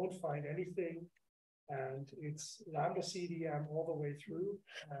we don't find anything and it's lambda CDM all the way through,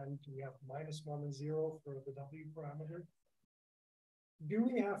 and we have -1 and 0 for the W parameter?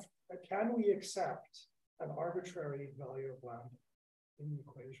 Can we accept an arbitrary value of lambda in the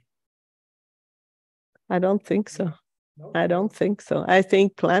equation? I don't think so. No? I don't think so. I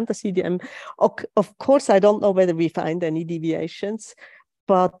think lambda CDM, of course, I don't know whether we find any deviations,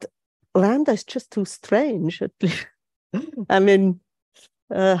 but lambda is just too strange. I mean,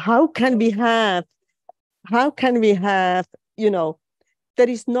 how can we have, there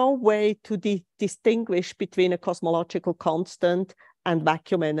is no way to distinguish between a cosmological constant and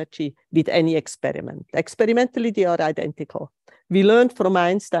vacuum energy with any experiment. Experimentally, they are identical. We learned from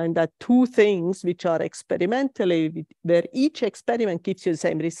Einstein that two things which are experimentally, where each experiment gives you the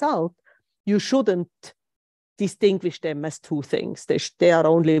same result, you shouldn't distinguish them as two things. They are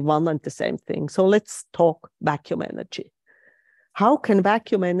only one and the same thing. So let's talk vacuum energy. How can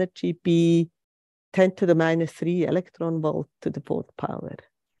vacuum energy be 10 to the -3 electron volt to the 4th power?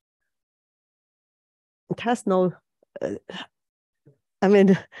 it has no. I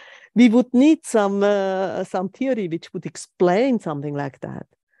mean, we would need some theory which would explain something like that.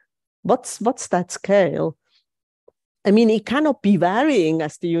 What's that scale? I mean, it cannot be varying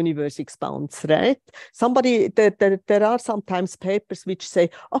as the universe expands, right? There are sometimes papers which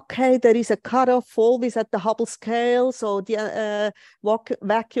say, okay, there is a cutoff always at the Hubble scale, so the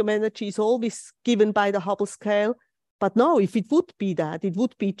vacuum energy is always given by the Hubble scale. But no, if it would be that, it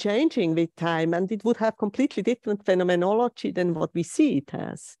would be changing with time, and it would have completely different phenomenology than what we see it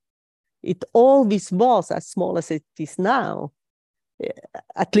has. It always was as small as it is now.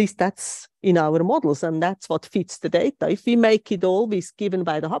 At least that's in our models, and that's what fits the data. If we make it always given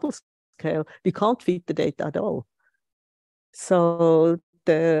by the Hubble scale, we can't fit the data at all. So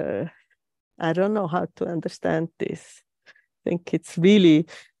I don't know how to understand this. I think it's really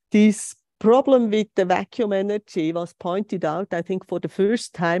this problem with the vacuum energy was pointed out, I think, for the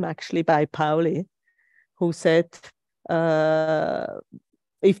first time actually by Pauli, who said,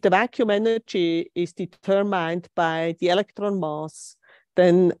 if the vacuum energy is determined by the electron mass,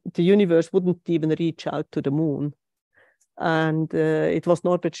 then the universe wouldn't even reach out to the moon. And it was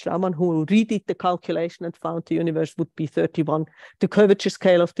Norbert Straumann who redid the calculation and found the universe would be 31. The curvature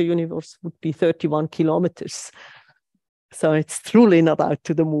scale of the universe would be 31 kilometers. So it's truly not out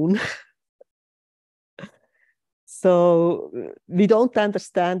to the moon. So we don't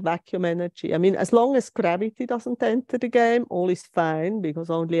understand vacuum energy. I mean, as long as gravity doesn't enter the game, all is fine, because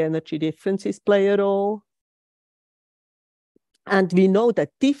only energy differences play a role. And we know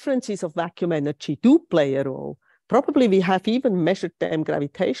that differences of vacuum energy do play a role. Probably we have even measured them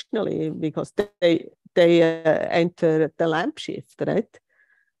gravitationally, because they enter the lamp shift, right?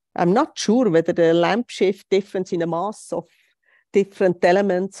 I'm not sure whether the lamp shift difference in the mass of different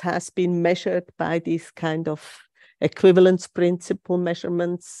elements has been measured by this kind of equivalence principle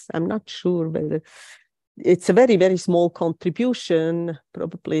measurements. I'm not sure whether it's a very, very small contribution.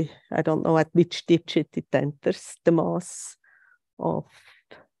 Probably, I don't know at which digit it enters the mass of.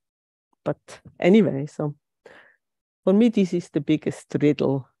 But anyway, so for me, this is the biggest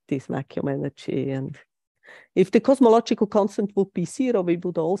riddle, this vacuum energy. And if the cosmological constant would be zero, we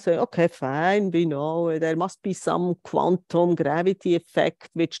would all say, okay, fine, we know there must be some quantum gravity effect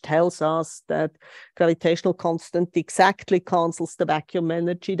which tells us that gravitational constant exactly cancels the vacuum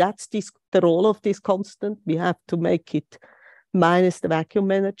energy. That's the role of this constant. We have to make it minus the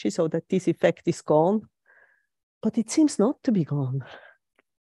vacuum energy so that this effect is gone. But it seems not to be gone.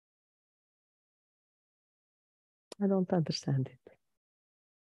 I don't understand it.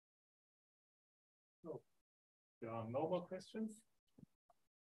 There are no more questions?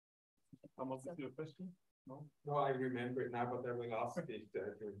 Thomas, is your question? No? No, I remember it now, but I will ask it.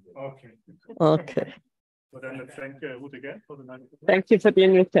 Okay. Okay. So then let's thank Ruth again for the night. Thank you for the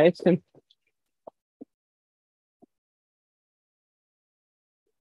invitation.